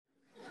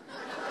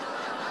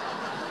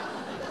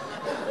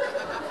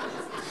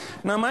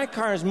Now, my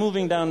car is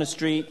moving down the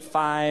street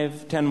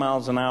 5-10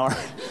 miles an hour.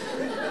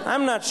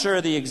 I'm not sure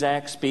of the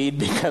exact speed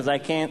because I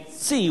can't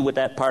see with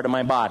that part of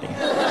my body.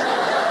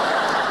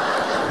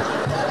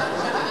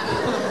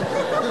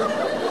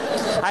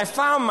 I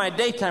found my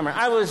daytimer.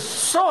 I was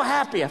so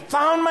happy. I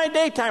found my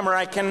daytimer.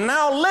 I can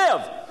now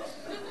live.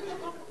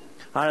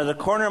 Out of the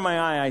corner of my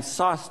eye, I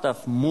saw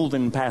stuff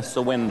moving past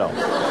the window.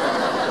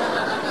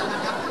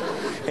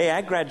 Hey,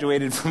 I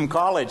graduated from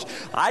college.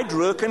 I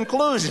drew a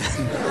conclusion.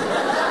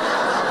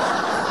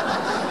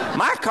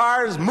 My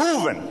car is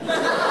moving.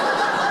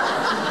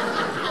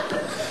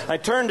 I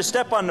turned to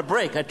step on the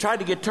brake. I tried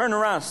to turn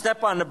around,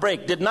 step on the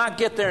brake. Did not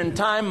get there in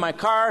time. My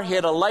car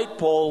hit a light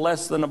pole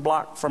less than a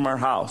block from our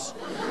house.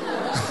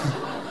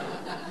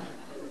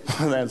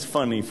 That's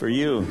funny for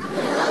you.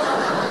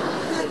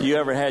 You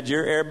ever had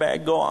your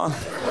airbag go on?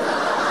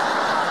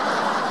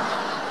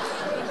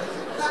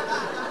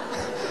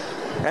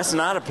 That's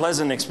not a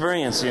pleasant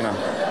experience, you know.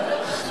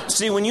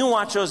 See, when you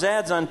watch those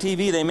ads on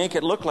TV, they make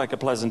it look like a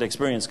pleasant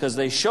experience because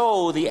they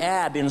show the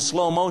ad in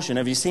slow motion.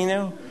 Have you seen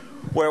it?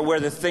 Where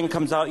the thing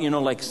comes out, you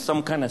know, like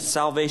some kind of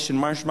Salvation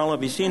marshmallow.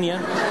 Have you seen it?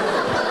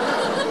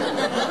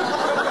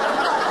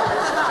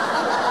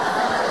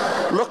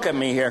 Look at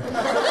me here.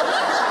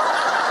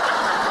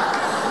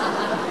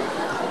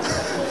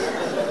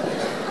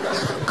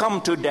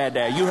 Come to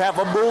Dada. You have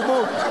a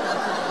boo-boo?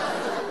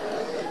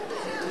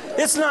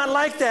 It's not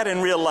like that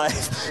in real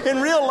life.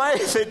 In real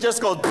life, it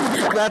just goes,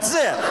 that's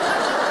it.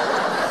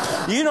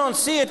 You don't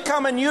see it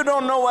coming. You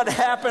don't know what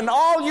happened.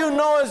 All you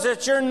know is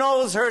that your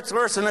nose hurts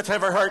worse than it's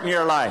ever hurt in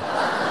your life.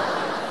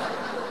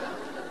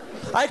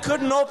 I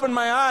couldn't open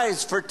my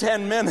eyes for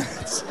 10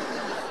 minutes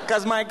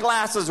because my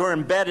glasses were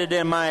embedded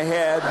in my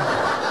head.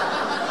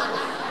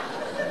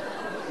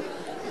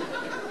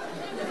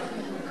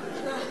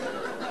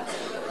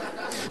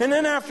 And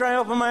then after I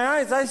open my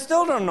eyes, I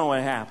still don't know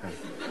what happened.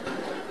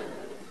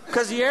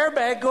 Because the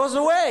airbag goes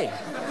away.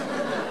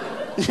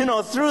 You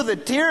know, through the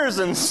tears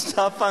and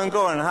stuff, I'm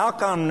going, how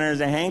come there's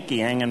a hanky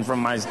hanging from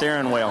my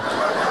steering wheel?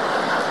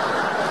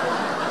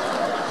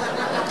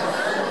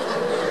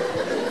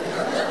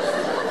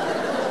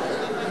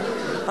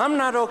 I'm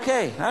not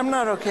okay. I'm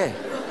not okay.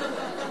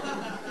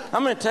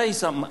 I'm going to tell you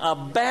something. A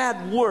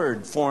bad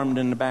word formed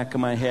in the back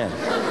of my head.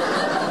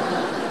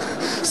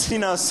 See,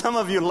 now, some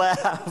of you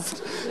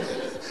laughed.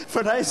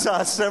 But I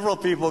saw several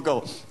people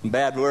go,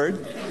 bad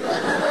word?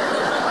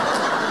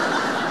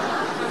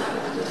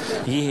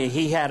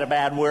 He had a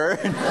bad word.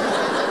 Yes,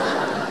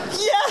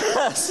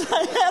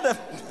 I had a...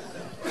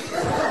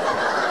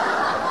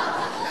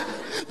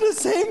 The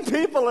same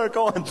people are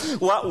going,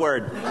 what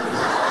word?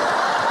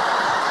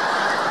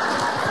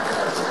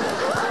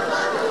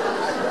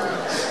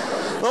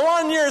 The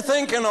one you're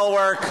thinking will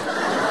work.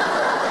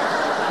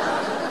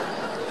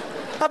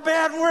 A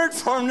bad word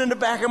formed in the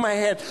back of my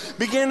head,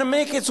 began to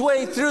make its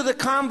way through the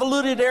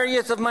convoluted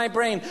areas of my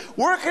brain,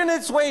 working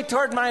its way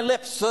toward my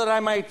lips so that I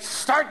might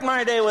start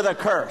my day with a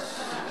curse.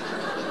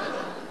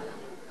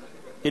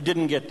 It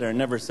didn't get there,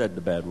 never said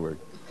the bad word.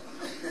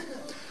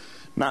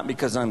 Not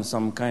because I'm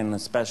some kind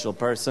of special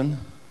person,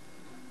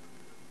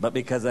 but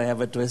because I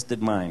have a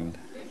twisted mind.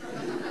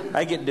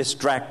 I get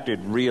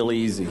distracted real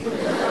easy.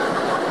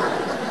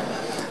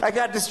 I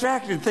got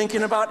distracted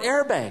thinking about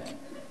airbag.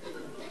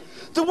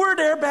 The word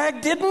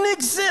airbag didn't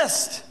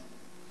exist.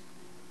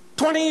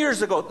 20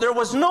 years ago, there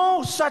was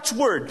no such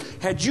word.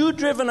 Had you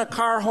driven a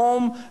car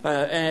home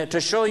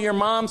to show your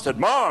mom, said,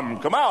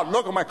 Mom, come out,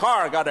 look at my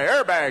car, I got an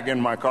airbag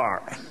in my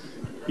car.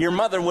 Your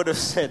mother would have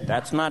said,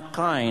 that's not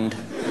kind.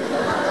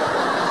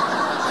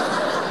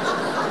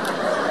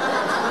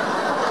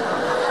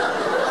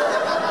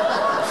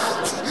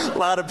 A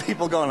lot of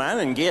people going, I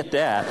didn't get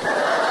that.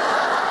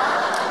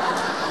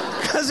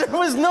 Because there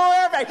was no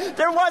airbag.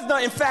 There was no.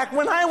 In fact,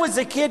 when I was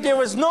a kid, there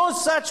was no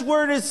such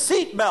word as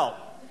seatbelt.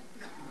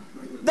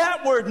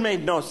 That word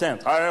made no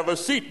sense. I have a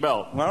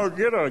seatbelt. Well,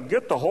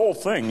 get the whole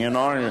thing, you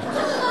know.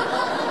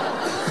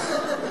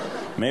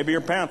 Maybe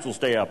your pants will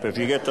stay up if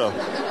you get the...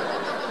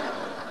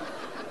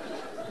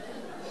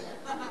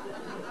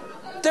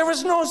 There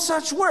was no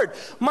such word.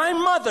 My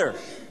mother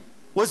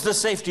was the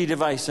safety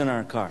device in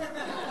our car.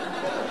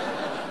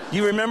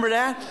 You remember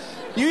that?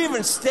 You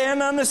even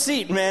stand on the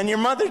seat, man. Your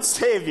mother'd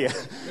save you.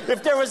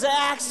 If there was an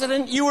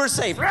accident, you were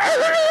safe.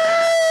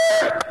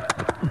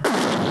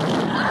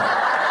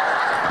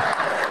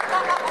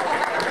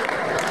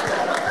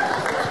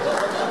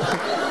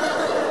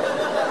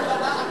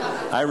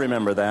 I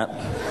remember that.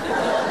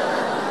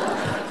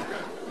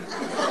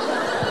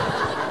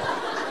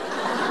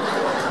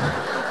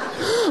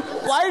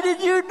 Why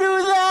did you do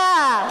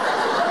that?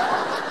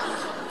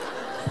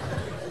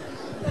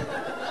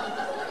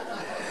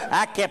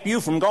 I kept you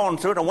from going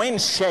through the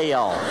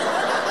windshield.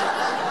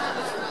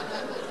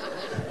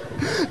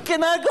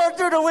 Can I go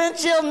through the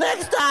windshield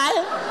next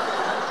time?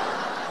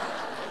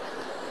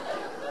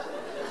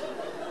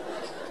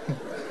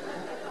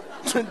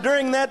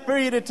 During that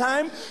period of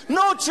time,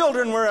 no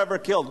children were ever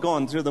killed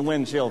going through the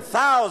windshield.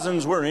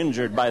 Thousands were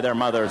injured by their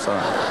mothers.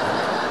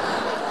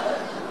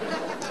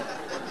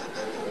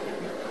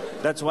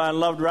 That's why I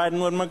loved riding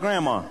with my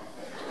grandma.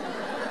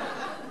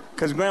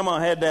 Because Grandma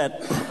had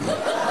that...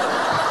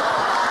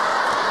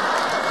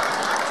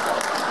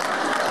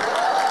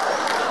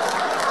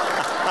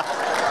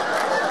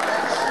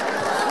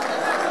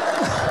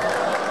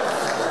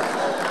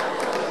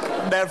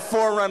 that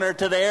forerunner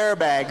to the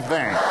airbag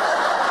thing.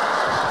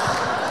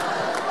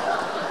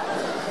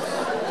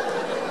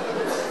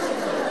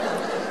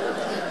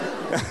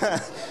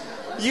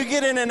 You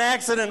get in an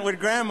accident with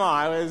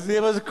Grandma,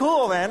 it was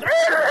cool, man.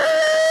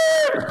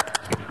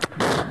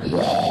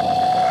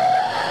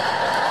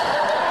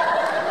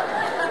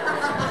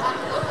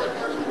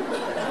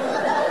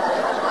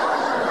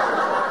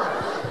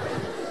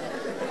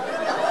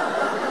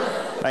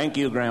 Thank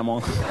you,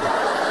 Grandma.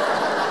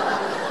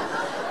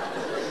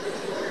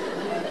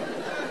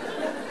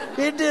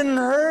 It didn't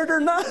hurt or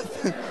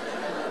nothing.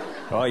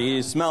 Oh,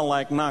 you smell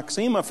like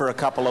Noxema for a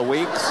couple of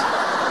weeks.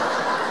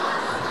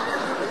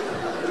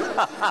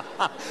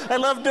 I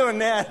love doing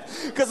that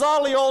because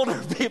all the older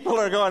people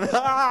are going,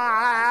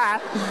 ah!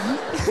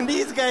 And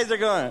these guys are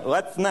going,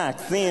 what's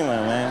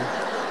Noxema, man?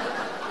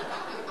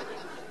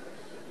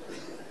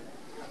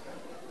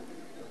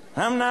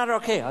 I'm not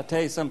okay. I'll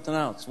tell you something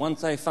else.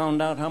 Once I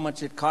found out how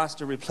much it cost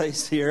to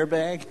replace the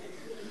airbag,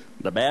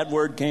 the bad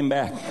word came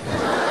back.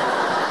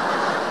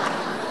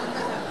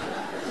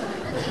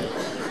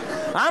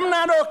 I'm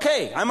not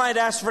okay. I might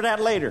ask for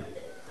that later.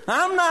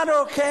 I'm not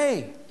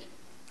okay.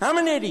 I'm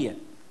an idiot.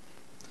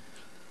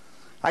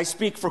 I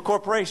speak for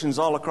corporations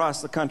all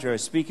across the country. I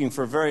was speaking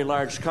for a very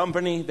large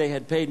company. They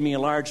had paid me a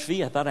large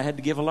fee. I thought I had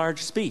to give a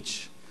large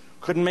speech.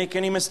 Couldn't make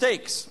any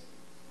mistakes.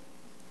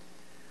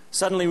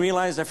 Suddenly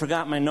realized I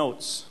forgot my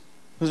notes.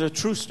 It was a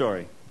true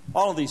story.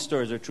 All of these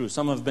stories are true.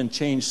 Some have been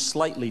changed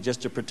slightly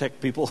just to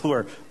protect people who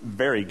are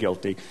very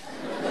guilty.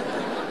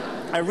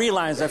 I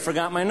realized I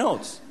forgot my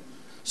notes.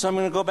 So I'm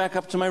going to go back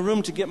up to my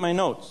room to get my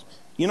notes.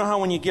 You know how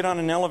when you get on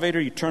an elevator,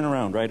 you turn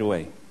around right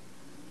away?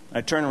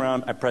 I turn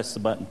around, I press the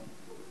button.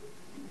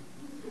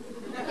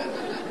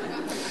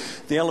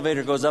 The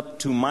elevator goes up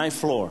to my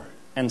floor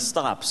and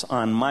stops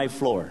on my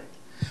floor.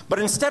 But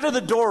instead of the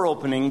door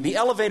opening, the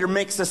elevator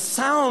makes a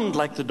sound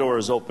like the door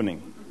is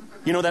opening.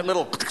 You know that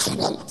little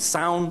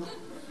sound?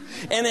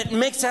 And it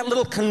makes that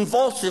little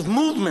convulsive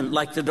movement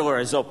like the door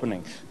is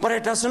opening. But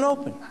it doesn't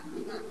open.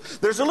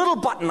 There's a little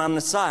button on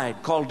the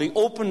side called the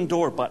open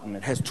door button.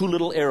 It has two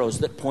little arrows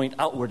that point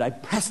outward. I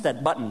press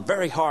that button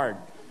very hard.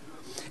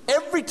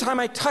 Every time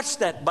I touched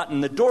that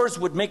button, the doors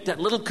would make that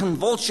little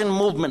convulsion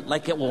movement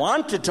like it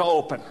wanted to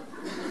open.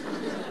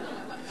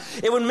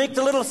 It would make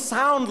the little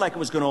sound like it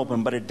was going to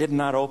open, but it did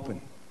not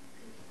open.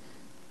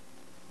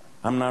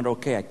 I'm not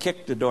okay. I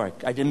kicked the door.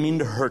 I didn't mean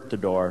to hurt the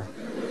door.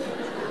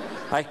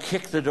 I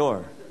kicked the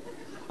door.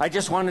 I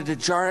just wanted to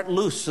jar it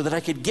loose so that I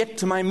could get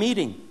to my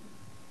meeting.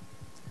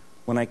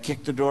 When I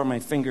kicked the door, my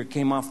finger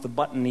came off the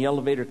button. The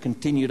elevator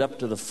continued up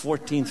to the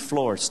 14th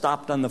floor,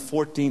 stopped on the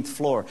 14th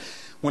floor.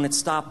 When it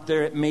stopped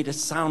there, it made a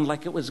sound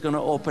like it was going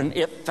to open.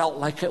 It felt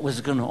like it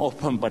was going to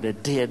open, but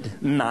it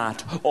did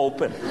not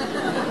open.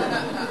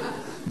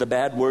 The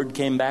bad word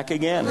came back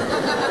again.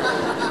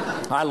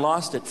 I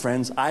lost it,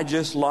 friends. I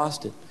just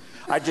lost it.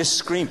 I just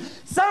screamed,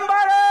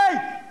 "Somebody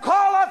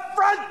call a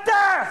front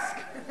desk!"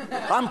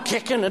 I'm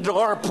kicking the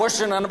door,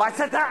 pushing on the button. I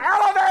said, "The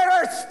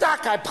elevator's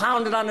stuck." I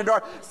pounded on the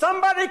door.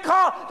 "Somebody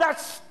call that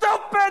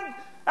stupid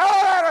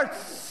elevator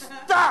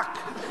stuck."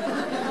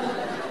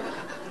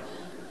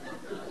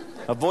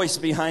 A voice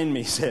behind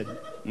me said,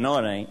 "No,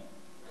 it ain't."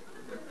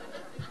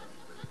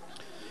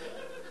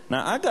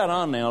 Now, I got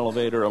on the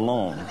elevator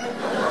alone.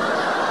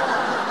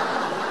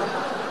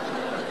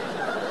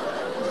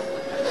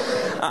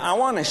 I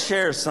want to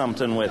share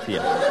something with you.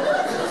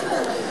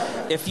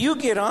 If you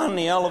get on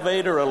the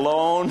elevator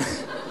alone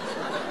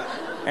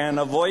and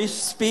a voice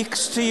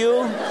speaks to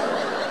you,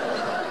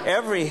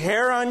 every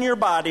hair on your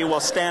body will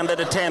stand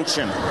at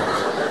attention.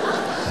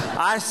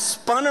 I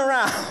spun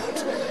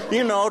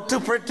around, to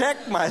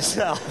protect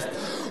myself,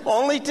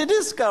 only to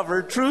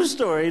discover, true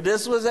story,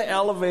 this was an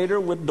elevator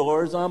with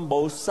doors on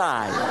both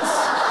sides.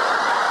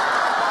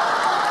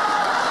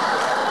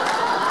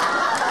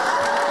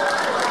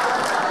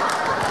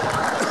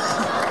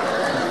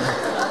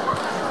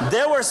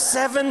 There were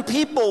 7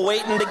 people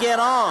waiting to get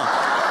on.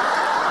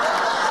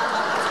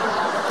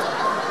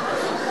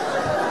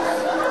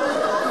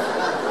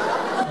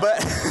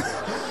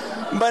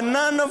 But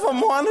none of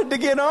them wanted to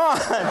get on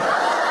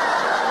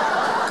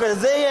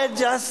because they had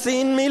just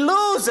seen me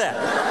lose it.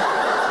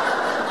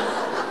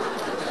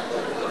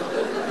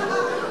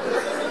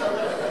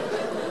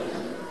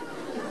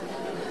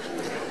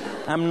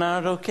 I'm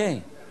not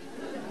okay.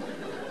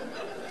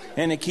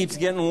 And it keeps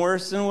getting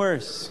worse and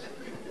worse.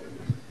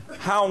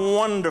 How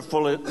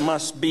wonderful it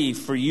must be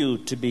for you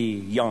to be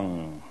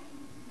young.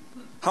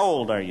 How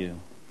old are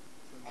you?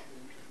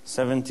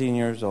 17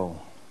 years old.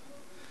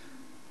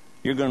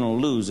 You're going to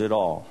lose it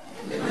all.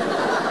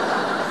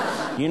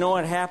 You know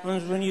what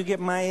happens when you get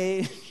my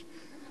age?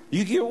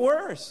 You get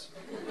worse.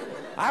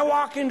 I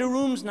walk into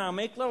rooms now,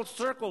 make little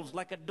circles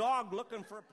like a dog looking for...